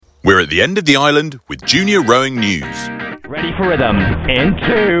We're at the end of the island with junior rowing news. Ready for rhythm. In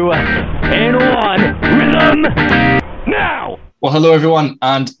 2, in 1, rhythm, now! Well, hello everyone,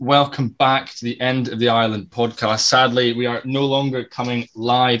 and welcome back to the End of the Island podcast. Sadly, we are no longer coming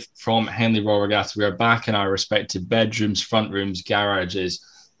live from Henley Royal Regatta. We are back in our respective bedrooms, front rooms, garages,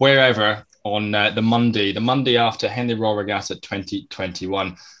 wherever on the Monday after Henley Royal Regatta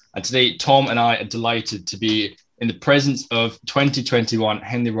 2021. And today, Tom and I are delighted to be in the presence of 2021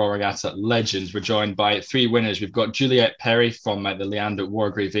 Henley Royal Regatta legends. We're joined by three winners. We've got Juliet Perry from the Leander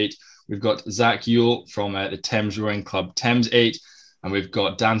Wargrave 8. We've got Zach Yule from the Thames Rowing Club Thames 8. And we've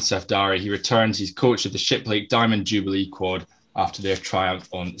got Dan Safdari. He returns. He's coach of the Shiplake Diamond Jubilee Quad after their triumph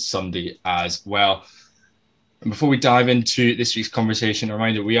on Sunday as well. And before we dive into this week's conversation, a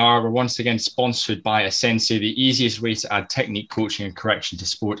reminder, we're once again sponsored by Sensei, the easiest way to add technique, coaching and correction to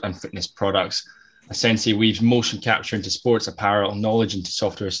sport and fitness products. Sensei weaves motion capture into sports apparel, knowledge into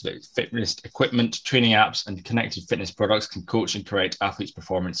software so that fitness equipment, training apps and connected fitness products can coach and correct athletes'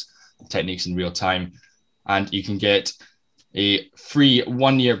 performance and techniques in real time. And you can get a free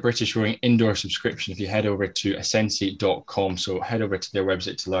 1-year British Rowing indoor subscription if you head over to sensei.com. So head over to their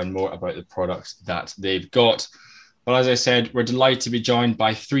website to learn more about the products that they've got. Well, as I said, we're delighted to be joined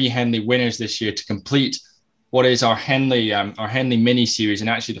by three Henley winners this year to complete what is our Henley mini series, and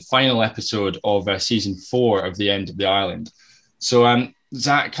actually the final episode of season 4 of the End of the Island. So,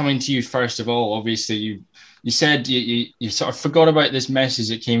 Zach, coming to you first of all. Obviously, you said you sort of forgot about this message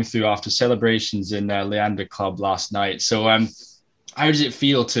that came through after celebrations in Leander Club last night. So, how does it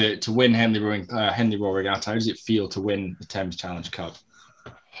feel to win Henley Royal Regatta? How does it feel to win the Thames Challenge Cup?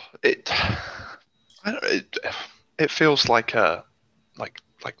 It feels like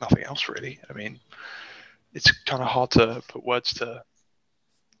nothing else really. I mean, it's kind of hard to put words to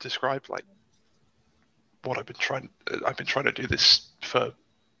describe like what I've been trying to do this for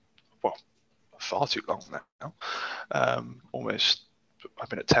far too long now. Almost, I've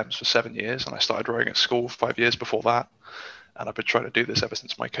been at Thames for 7 years, and I started rowing at school 5 years before that. And I've been trying to do this ever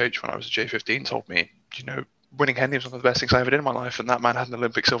since my coach, when I was a J15, told me, winning Henley was one of the best things I ever did in my life, and that man had an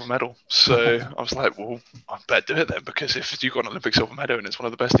Olympic silver medal. So I was like, well, I better do it then, because if you got an Olympic silver medal and it's one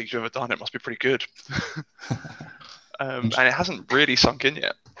of the best things you've ever done, it must be pretty good. And it hasn't really sunk in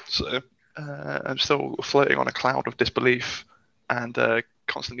yet. So I'm still floating on a cloud of disbelief and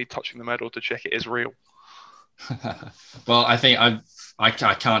constantly touching the medal to check it is real. Well, I think I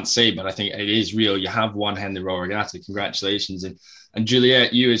can't say, but I think it is real. You have won Henley Royal Regatta. Congratulations. And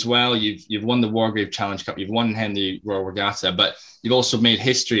Juliet, you as well. You've won the Wargrave Challenge Cup. You've won Henley Royal Regatta, but you've also made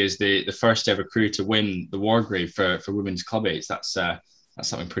history as the first ever crew to win the Wargrave for women's club eights. That's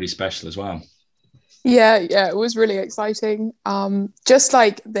something pretty special as well. Yeah, it was really exciting. Just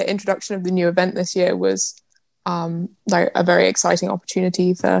like the introduction of the new event this year was like a very exciting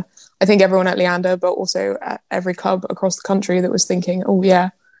opportunity for, I think, everyone at Leander, but also at every club across the country that was thinking, oh yeah,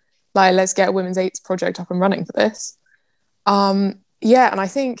 like let's get a women's eights project up and running for this. And I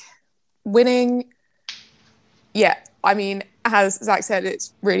think winning, I mean, as Zach said,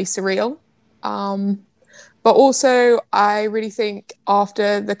 it's really surreal. But also I really think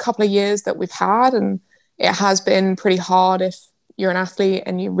after the couple of years that we've had, and it has been pretty hard if you're an athlete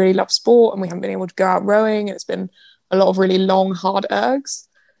and you really love sport, and we haven't been able to go out rowing, and it's been a lot of really long, hard ergs.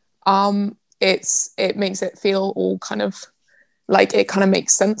 It makes it feel all kind of like it kind of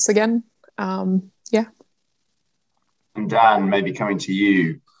makes sense again. And Dan, maybe coming to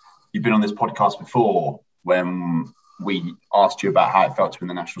you, you've been on this podcast before when we asked you about how it felt to win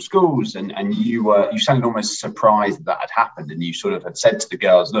the national schools, and you sounded almost surprised that had happened, and you sort of had said to the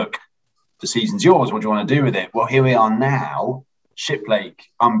girls, look, the season's yours, what do you want to do with it? Well, here we are now, Shiplake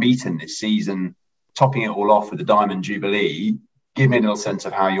unbeaten this season, topping it all off with the Diamond Jubilee. Give me a little sense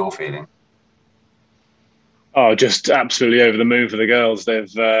of how you're feeling. Oh, just absolutely over the moon for the girls.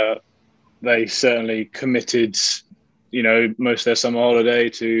 They certainly committed, most of their summer holiday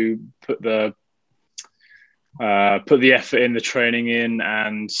to put the effort in, the training in,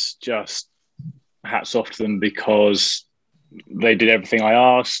 and just hats off to them, because they did everything I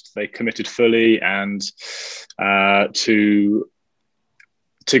asked. They committed fully, and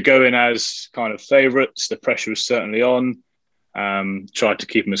to go in as kind of favourites, the pressure was certainly on. Tried to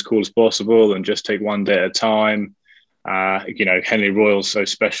keep them as cool as possible and just take one day at a time. Henley Royal's so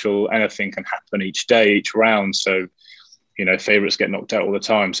special. Anything can happen each day, each round. So, favourites get knocked out all the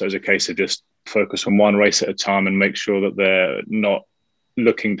time. So it's a case of just focus on one race at a time and make sure that they're not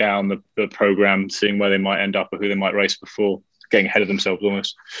looking down the programme, seeing where they might end up or who they might race before, getting ahead of themselves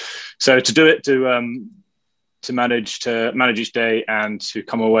almost. So to do it, to manage each day and to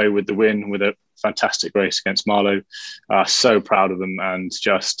come away with the win with a fantastic race against Marlow. So proud of them, and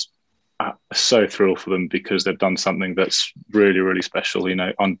just so thrilled for them because they've done something that's really, really special.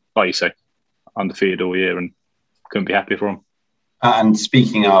 Like you say, undefeated all year, and couldn't be happy for them. And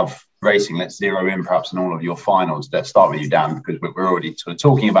speaking of racing, let's zero in perhaps on all of your finals. Let's start with you, Dan, because we're already sort of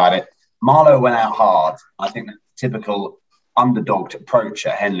talking about it. Marlow went out hard. I think the typical underdog approach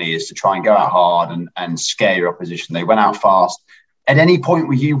at Henley is to try and go out hard and scare your opposition. They went out fast. At any point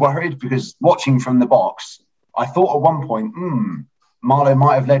were you worried? Because watching from the box, I thought at one point, Marlow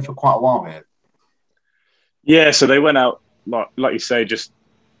might have led for quite a while here. Yeah, so they went out, like you say, just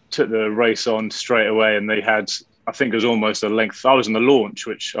took the race on straight away, and they had, I think it was almost a length. I was in the launch,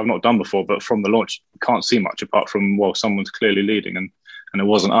 which I've not done before, but from the launch, you can't see much apart from, well, someone's clearly leading, and it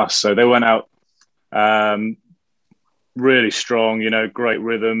wasn't us. So they went out really strong, great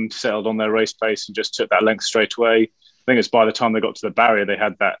rhythm, settled on their race pace and just took that length straight away. I think it's by the time they got to the barrier, they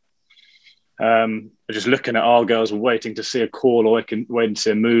had that. Just looking at our girls, waiting to see a call or waiting to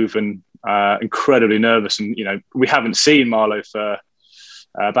see a move, and incredibly nervous. And, we haven't seen Marlow for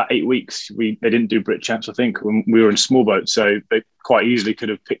about 8 weeks. They didn't do Brit Champs, I think, when we were in small boat. So they quite easily could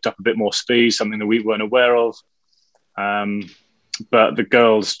have picked up a bit more speed, something that we weren't aware of. But the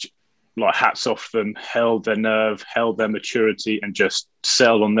girls, hats off them, held their nerve, held their maturity, and just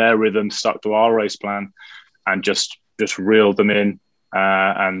settled on their rhythm, stuck to our race plan, and just reeled them in.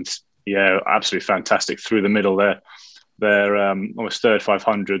 And yeah, absolutely fantastic through the middle there. Their almost third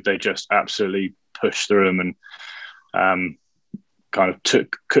 500, they just absolutely pushed through them and kind of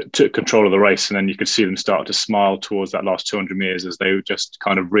took control of the race. And then you could see them start to smile towards that last 200 meters as they just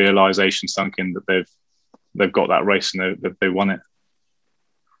kind of realization sunk in that they've got that race and they won it.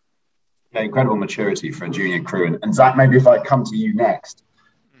 Yeah, incredible maturity for a junior crew. And Zach, maybe if I come to you next,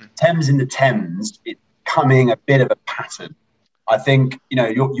 Thames in the Thames, it's becoming a bit of a pattern. I think,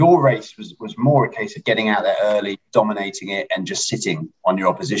 your race was more a case of getting out there early, dominating it, and just sitting on your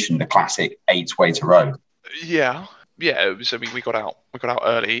opposition, the classic 8-way to row. Yeah. It was, we got out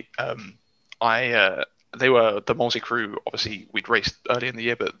early. They were the Molesey crew. Obviously, we'd raced early in the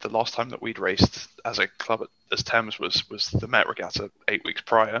year, but the last time that we'd raced as a club as Thames was the Met Regatta 8 weeks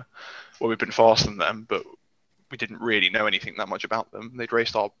prior, where we'd been faster than them, but we didn't really know anything that much about them. They'd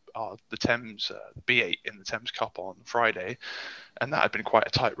raced the Thames B8 in the Thames Cup on Friday, and that had been quite a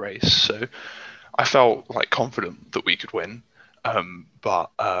tight race. So I felt confident that we could win, but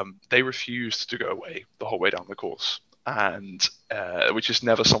they refused to go away the whole way down the course, and which is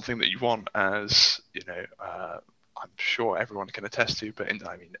never something that you want, as I'm sure everyone can attest to. But in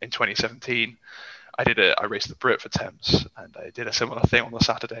 2017, I raced the Brit for Thames, and I did a similar thing on the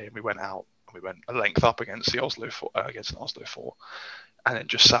Saturday, and we went out. We went a length up against the Oslo 4, and then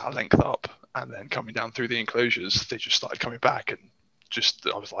just sat a length up, and then coming down through the enclosures, they just started coming back, and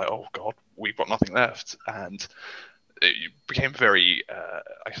I was like, oh god, we've got nothing left, and it became very.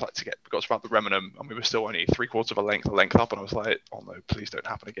 I got to about the Remenham, and we were still only 3/4 of a length up, and I was like, oh no, please don't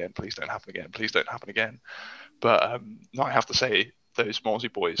happen again, please don't happen again, please don't happen again. But no, I have to say, those Molesey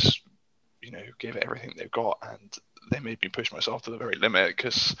boys, gave it everything they've got, and they made me push myself to the very limit,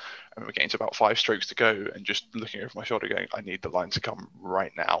 because I remember getting to about 5 strokes to go and just looking over my shoulder going, I need the line to come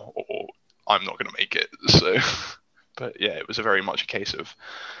right now or I'm not going to make it. So, but yeah, it was very much a case of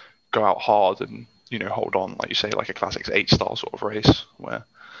go out hard and, hold on, like you say, like a Classics 8 style sort of race, where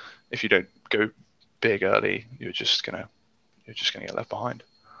if you don't go big early, you're just gonna get left behind.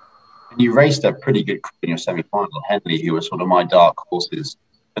 And you raced a pretty good crew in your semi-final, Henley, who were sort of my dark horses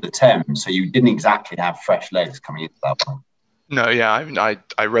for the Thames, so you didn't exactly have fresh legs coming into that one. No, yeah,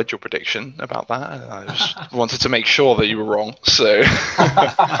 I read your prediction about that, and I just wanted to make sure that you were wrong. So,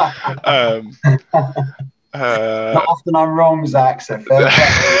 not often I'm wrong, Zach. So fair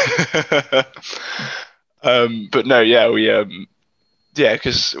play. But no, yeah,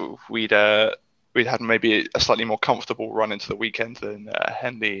 because we'd had maybe a slightly more comfortable run into the weekend than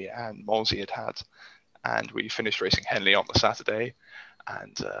Henley and Molesey had, and we finished racing Henley on the Saturday.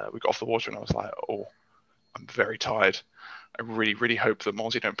 And we got off the water, and I was like, oh, I'm very tired. I really, really hope that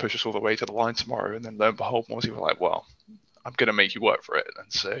Molesey don't push us all the way to the line tomorrow. And then lo and behold, Molesey were like, well, I'm going to make you work for it.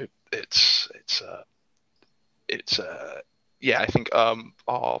 And so I think one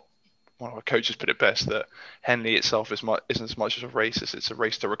of our coaches put it best, that Henley itself isn't as much as a race as it's a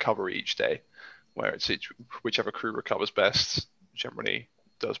race to recover each day, where it's whichever crew recovers best generally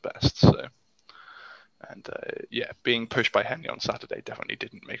does best. So. And being pushed by Henley on Saturday definitely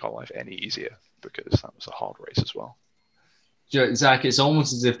didn't make our life any easier, because that was a hard race as well. Zach, it's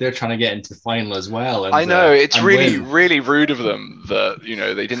almost as if they're trying to get into the final as well. And, I know, it's really, really rude of them that,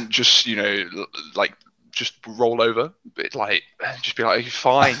 they didn't just, just roll over. Just be like,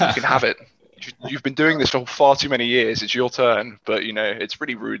 fine, you can have it. you've been doing this for far too many years. It's your turn, but it's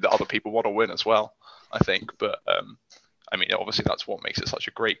really rude that other people want to win as well, I think. But I mean, obviously that's what makes it such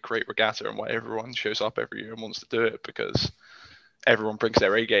a great regatta, and why everyone shows up every year and wants to do it, because everyone brings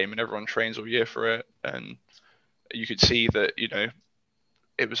their A game and everyone trains all year for it. And you could see that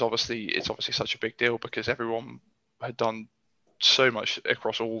it's obviously such a big deal because everyone had done so much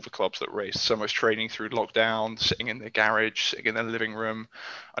across all the clubs that raced, so much training through lockdown, sitting in their garage, sitting in their living room.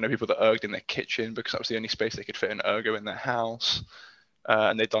 I know people that erged in their kitchen because that was the only space they could fit an ergo in their house,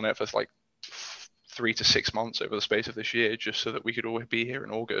 and they'd done it for like 3 to 6 months over the space of this year, just so that we could all be here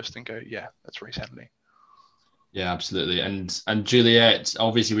in August and go, yeah, let's race Henley. Yeah, absolutely. And Juliet,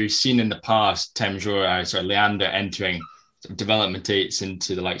 obviously we've seen in the past Leander entering development dates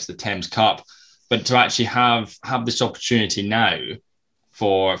into the likes of the Thames Cup, but to actually have this opportunity now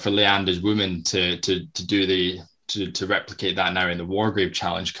for Leander's women to replicate that now in the Wargrave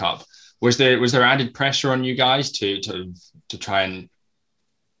Challenge Cup, was there added pressure on you guys to try and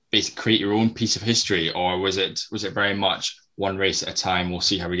basically create your own piece of history, or was it very much one race at a time? We'll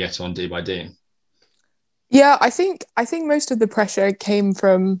see how we get on day by day. Yeah, I think most of the pressure came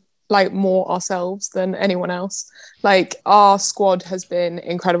from like more ourselves than anyone else. Like our squad has been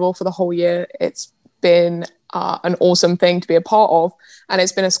incredible for the whole year. It's been an awesome thing to be a part of, and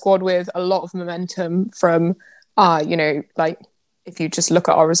it's been a squad with a lot of momentum from like if you just look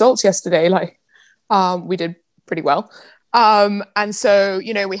at our results yesterday, like we did pretty well. And so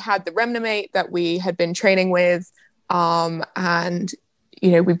we had the Remna mate that we had been training with, and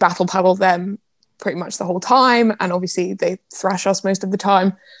we battle paddled them pretty much the whole time, and obviously they thrash us most of the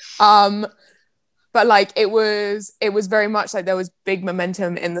time, but like it was very much like there was big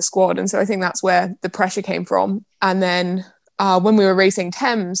momentum in the squad, and so I think that's where the pressure came from. And then when we were racing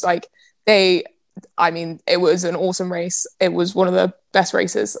Thames, like it was an awesome race. It was one of the best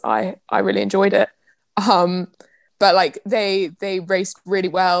races. I really enjoyed it, but like they raced really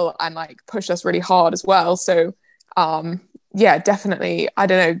well and like pushed us really hard as well. So yeah, definitely, I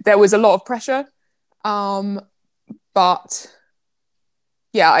don't know, there was a lot of pressure. But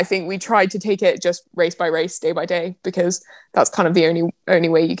yeah, I think we tried to take it just race by race, day by day, because that's kind of the only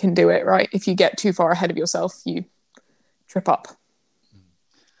way you can do it, right? If you get too far ahead of yourself, you trip up.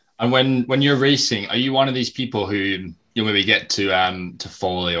 And when you're racing, are you one of these people who you maybe get to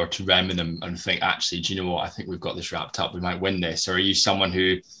Foley or to Remenham and think, actually, do you know what? I think we've got this wrapped up. We might win this. Or are you someone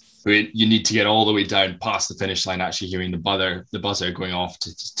who you need to get all the way down past the finish line, actually hearing the buzzer going off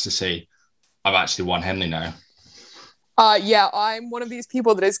to say, I've actually won Henley now? Yeah, I'm one of these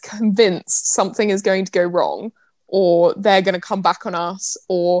people that is convinced something is going to go wrong, or they're going to come back on us,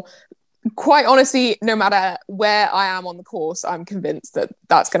 or quite honestly, no matter where I am on the course, I'm convinced that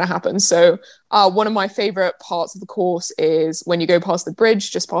that's going to happen. So one of my favorite parts of the course is when you go past the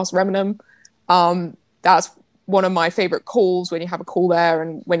bridge, just past Remenham. That's one of my favorite calls, when you have a call there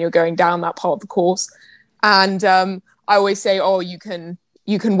and when you're going down that part of the course. And I always say, oh, you can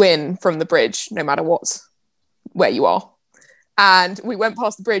win from the bridge no matter where you are. And we went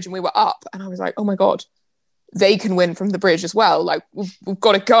past the bridge and we were up, and I was like, oh my God, they can win from the bridge as well. Like we've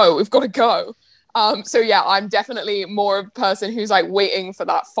got to go. So yeah, I'm definitely more of a person who's like waiting for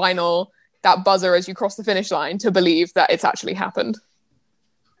that buzzer as you cross the finish line to believe that it's actually happened.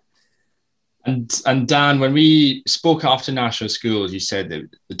 And Dan, when we spoke after National Schools, you said that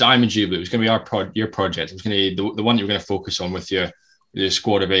the Diamond Jubilee was going to be your project. It was going to be the one you were going to focus on with your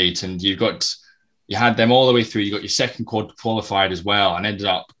squad of 8, and you had them all the way through. You got your second quad qualified as well, and ended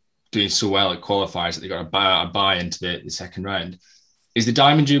up doing so well at qualifiers that they got a buy into the second round. Is the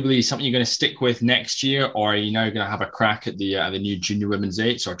Diamond Jubilee something you're going to stick with next year, or are you now going to have a crack at the new Junior Women's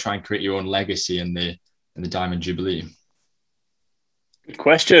 8s, or try and create your own legacy in the Diamond Jubilee? Good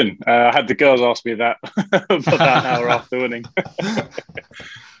question. I had the girls ask me that about an hour after winning.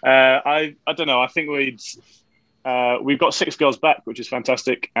 I don't know. I think we've got 6 girls back, which is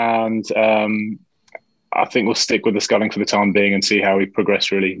fantastic, and I think we'll stick with the sculling for the time being and see how we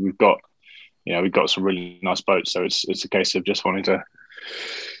progress. Really, we've got some really nice boats, so it's a case of just wanting to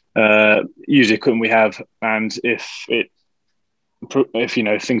use the equipment we have, and if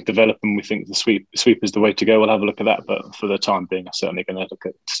things develop and we think the sweep is the way to go, we'll have a look at that. But for the time being, I'm certainly going to look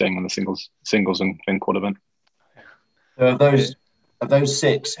at staying on the singles and quad event. So of those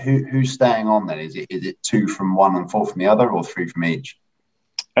 6, who's staying on then? Is it 2 from one and 4 from the other, or 3 from each?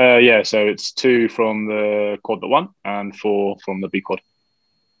 Yeah, so it's 2 from the quad that won and 4 from the B quad.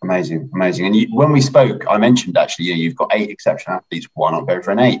 Amazing. And when we spoke, I mentioned actually, you've got 8 exceptional athletes. Why not go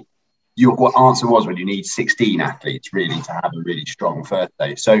for an 8? Your answer was, well, you need 16 athletes really to have a really strong first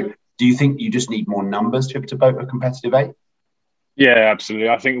day. So do you think you just need more numbers to be able to boat a competitive 8? Yeah, absolutely.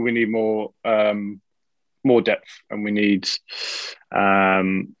 I think we need more depth, and we need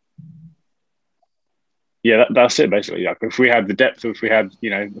that's it basically. Like if we had the depth, if we had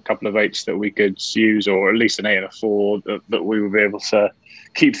a couple of eights that we could use, or at least an 8 and a 4, that we would be able to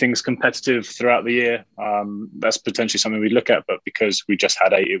keep things competitive throughout the year. That's potentially something we'd look at, but because we just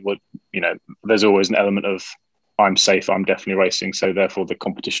had 8, it would, there's always an element of I'm safe, I'm definitely racing, so therefore the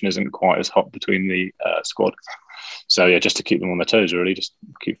competition isn't quite as hot between the squad. So yeah, just to keep them on their toes, really, just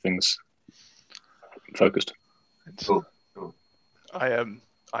keep things focused. Cool. I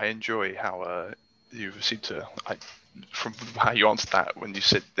enjoy how you seem to, from how you answered that when you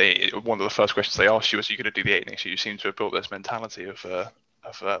said one of the first questions they asked you was, "Are you going to do the 8 next year?" You seem to have built this mentality of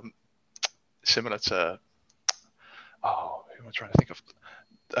similar to who am I trying to think of?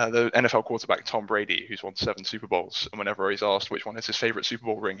 The NFL quarterback Tom Brady, who's won 7 Super Bowls, and whenever he's asked which one is his favorite Super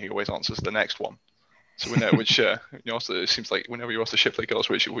Bowl ring, he always answers the next one. So we know which. It seems like whenever you ask the Shipley girls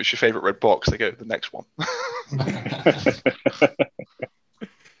which your favorite red box, they go the next one.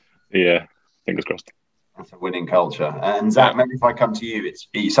 Yeah, fingers crossed. That's a winning culture. And Zach, maybe if I come to you, it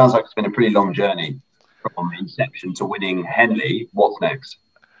sounds like it's been a pretty long journey from inception to winning Henley. What's next?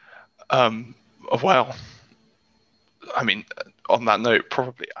 Well, I mean, on that note,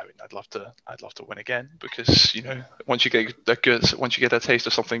 probably. I mean, I'd love to win again because once you get a taste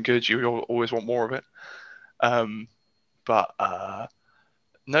of something good, you always want more of it.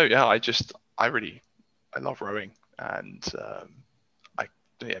 No, yeah, I love rowing, and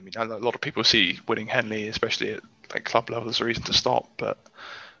I mean, a lot of people see winning Henley, especially at like club level, as a reason to stop, but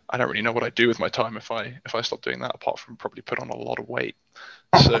I don't really know what I'd do with my time if I stopped doing that, apart from probably put on a lot of weight.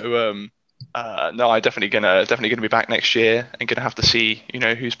 So no, I'm definitely gonna be back next year and gonna have to see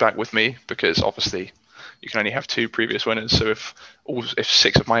who's back with me, because obviously you can only have 2 previous winners. So if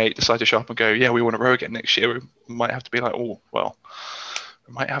 6 of my 8 decide to show up and go, yeah, we want to row again next year, we might have to be like, oh well,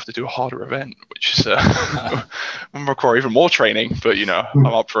 we might have to do a harder event, which is will require even more training. But I'm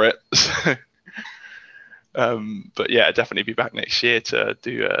up for it. But yeah, definitely be back next year to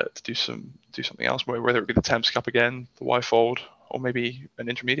do something else, whether it be the Thames Cup again, the Y-Fold, or maybe an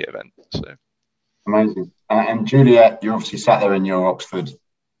intermediate event. So amazing. And Juliet, you obviously sat there in your Oxford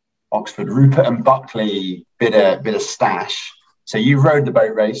Rupert and Buckley bit of stash. So you rode the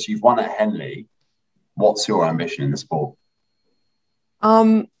boat race, you've won at Henley. What's your ambition in the sport?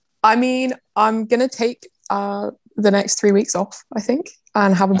 I mean, I'm gonna take the next 3 weeks off, I think,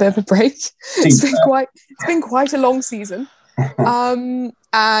 and have a bit of a break. It's been quite a long season.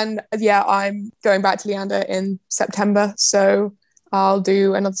 And yeah, I'm going back to Leander in September, so I'll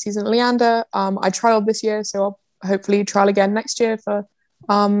do another season at Leander. I trialed this year, so I'll hopefully trial again next year for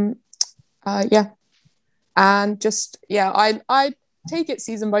and just I take it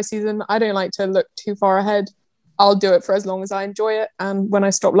season by season. I don't like to look too far ahead. I'll do it for as long as I enjoy it, and when I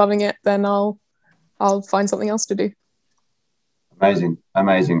stop loving it, then I'll find something else to do. Amazing. And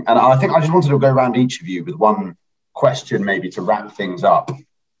I think I just wanted to go around each of you with one question, maybe to wrap things up.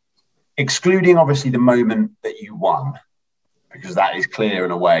 Excluding obviously the moment that you won, because that is clear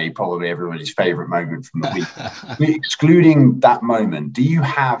in a way probably everybody's favourite moment from the week. Excluding that moment, do you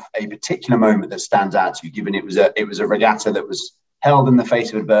have a particular moment that stands out to you, given it was a regatta that was held in the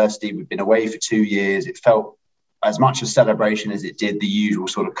face of adversity? We've been away for 2 years. It felt as much a celebration as it did the usual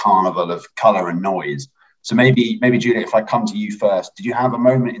sort of carnival of colour and noise. So maybe Juliet, if I come to you first, did you have a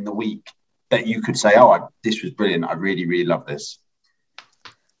moment in the week that you could say, this was brilliant, I really, really love this?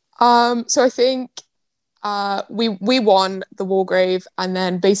 So I think we won the Wargrave, and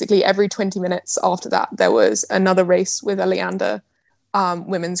then basically every 20 minutes after that, there was another race with a Leander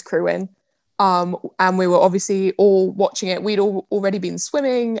women's crew in. And we were obviously all watching it. We'd all already been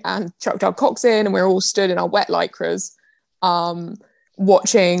swimming and chucked our cocks in, and we were all stood in our wet lycras,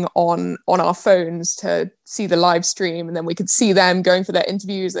 watching on our phones to see the live stream. And then we could see them going for their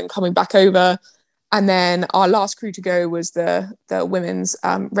interviews and coming back over. And then our last crew to go was the women's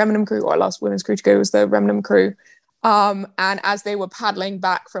Remenham crew, or our last women's crew to go was the Remenham crew. And as they were paddling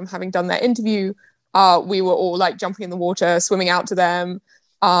back from having done their interview, we were all like jumping in the water, swimming out to them,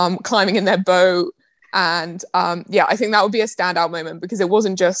 climbing in their boat. And I think that would be a standout moment, because it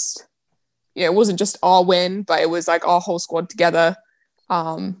wasn't just our win, but it was like our whole squad together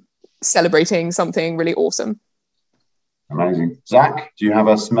celebrating something really awesome. Amazing. Zach, do you have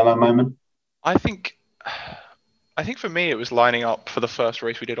a similar moment? I think for me it was lining up for the first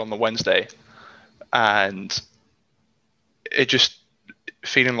race we did on the Wednesday, and it just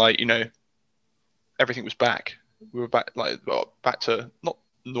feeling like everything was back. We were back to not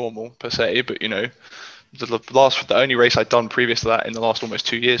normal per se, but the only race I'd done previous to that in the last almost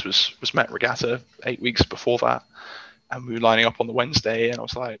 2 years was Met Regatta 8 weeks before that, and we were lining up on the Wednesday, and I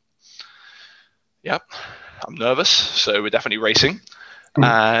was like, yep, I'm nervous, so we're definitely racing.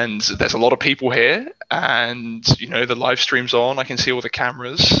 And there's a lot of people here, and the live stream's on. I can see all the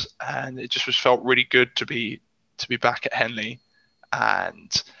cameras, and it just felt really good to be back at Henley,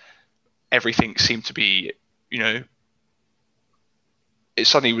 and everything seemed to be, it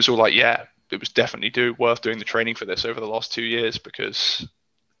suddenly was all like, yeah, it was definitely worth doing the training for this over the last 2 years, because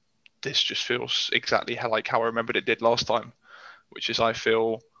this just feels exactly how I remembered it did last time, which is I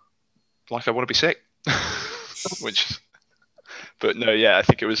feel like I want to be sick, but no, yeah, I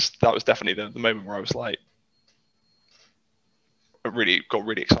think that was definitely the moment where I was like, I really got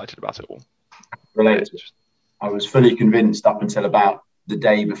really excited about it all. Related. I was fully convinced up until about the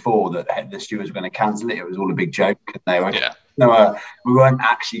day before that the stewards were going to cancel it. It was all a big joke. They were, we weren't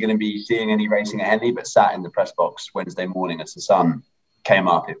actually going to be seeing any racing at Henley, but sat in the press box Wednesday morning as the sun came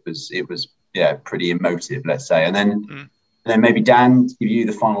up. It was pretty emotive, let's say. And then maybe Dan, to give you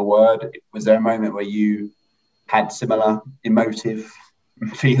the final word, was there a moment where you had similar emotive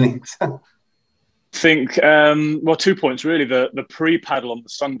feelings? I think, 2 points really. The pre-paddle on the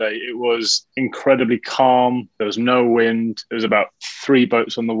Sunday, it was incredibly calm. There was no wind. There was about 3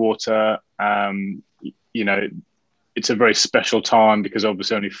 boats on the water. It's a very special time because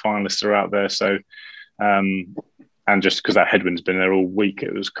obviously only finalists are out there. So, and just because that headwind's been there all week,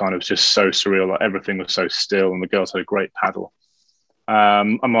 it was kind of just so surreal. Like everything was so still, and the girls had a great paddle.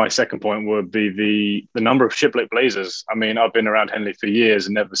 And my second point would be the number of shipwreck blazers. I mean, I've been around Henley for years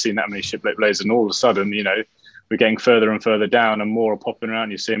and never seen that many shipwreck blazers. And all of a sudden, we're getting further and further down, and more are popping around.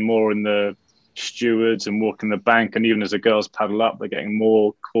 You're seeing more in the stewards and walking the bank. And even as the girls paddle up, they're getting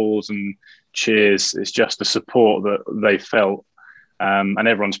more calls and cheers. It's just the support that they felt. And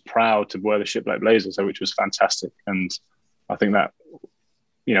everyone's proud to wear the shipwreck blazers, which was fantastic. And I think that,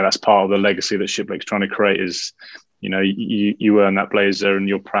 that's part of the legacy that Shipwreck's trying to create is, you earn that blazer and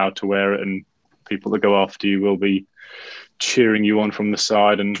you're proud to wear it, and people that go after you will be cheering you on from the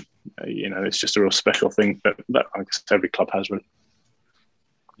side. And, it's just a real special thing that I guess every club has, really.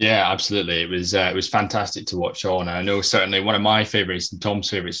 Yeah, absolutely. It was fantastic to watch on. And I know certainly one of my favourites and Tom's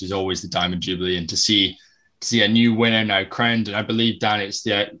favourites is always the Diamond Jubilee, and to see a new winner now crowned. And I believe, Dan, it's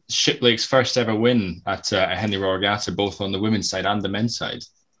the Shipwreck's first ever win at a Henley Royal Regatta, both on the women's side and the men's side.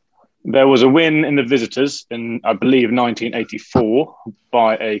 There was a win in the visitors in, I believe, 1984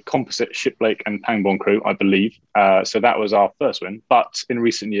 by a composite Shipwreck and Pangborn crew, I believe. So that was our first win. But in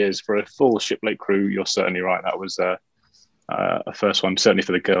recent years, for a full Shipwreck crew, you're certainly right. That was a first one, certainly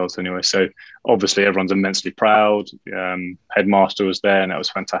for the girls anyway. So obviously everyone's immensely proud. Headmaster was there, and that was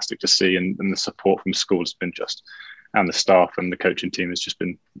fantastic to see. And the support from school has been and the staff and the coaching team has just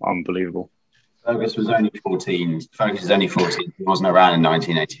been unbelievable. Fergus was only 14. Fergus is only 14. He wasn't around in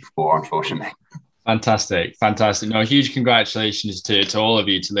 1984, unfortunately. Fantastic. No, huge congratulations to all of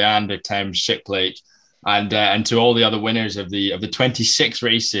you, to Leander, Thames, Shipwreck, and to all the other winners of the 26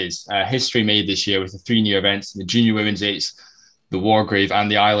 races. History made this year with the 3 new events: the Junior Women's Eights, the Wargrave, and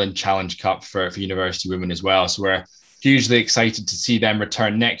the Island Challenge Cup for university women as well. So we're hugely excited to see them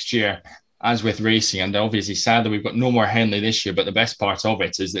return next year, as with racing. And obviously, sadly, we've got no more Henley this year, but the best part of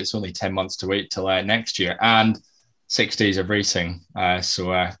it is that it's only 10 months to wait till next year, and 6 days of racing. A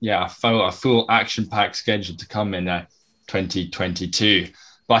full action-packed schedule to come in 2022.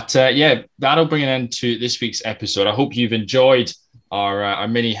 But that'll bring an end to this week's episode. I hope you've enjoyed our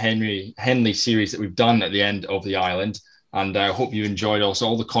mini Henley series that we've done at the end of the island. And I hope you enjoyed also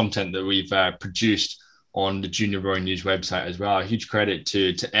all the content that we've produced on the Junior Rowing News website as well. A huge credit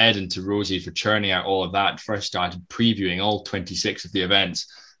to Ed and to Rosie for churning out all of that. First started previewing all 26 of the events,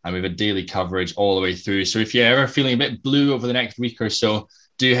 and we have a daily coverage all the way through. So if you're ever feeling a bit blue over the next week or so,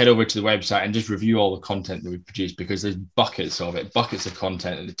 do head over to the website and just review all the content that we've produced, because there's buckets of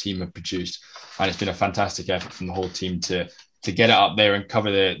content that the team have produced. And it's been a fantastic effort from the whole team to get it up there and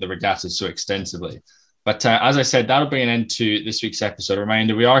cover the regattas so extensively. But as I said, that'll bring an end to this week's episode. A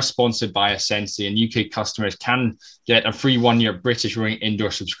reminder, we are sponsored by Ascensi, and UK customers can get a free 1-year British Rowing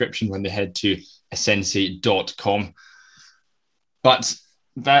indoor subscription when they head to ascensi.com. But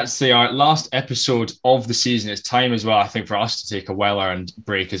that's our last episode of the season. It's time as well, I think, for us to take a well-earned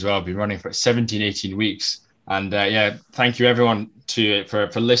break as well. We've been running for 17, 18 weeks. And thank you everyone for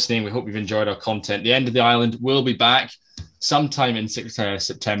listening. We hope you've enjoyed our content. The End of the Island will be back sometime in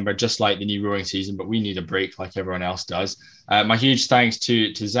September, just like the new rowing season, but we need a break like everyone else does. My huge thanks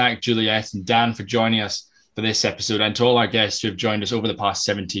to Zach, Juliet, and Dan for joining us for this episode, and to all our guests who have joined us over the past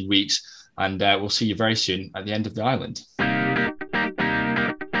 17 weeks. And we'll see you very soon at the End of the Island.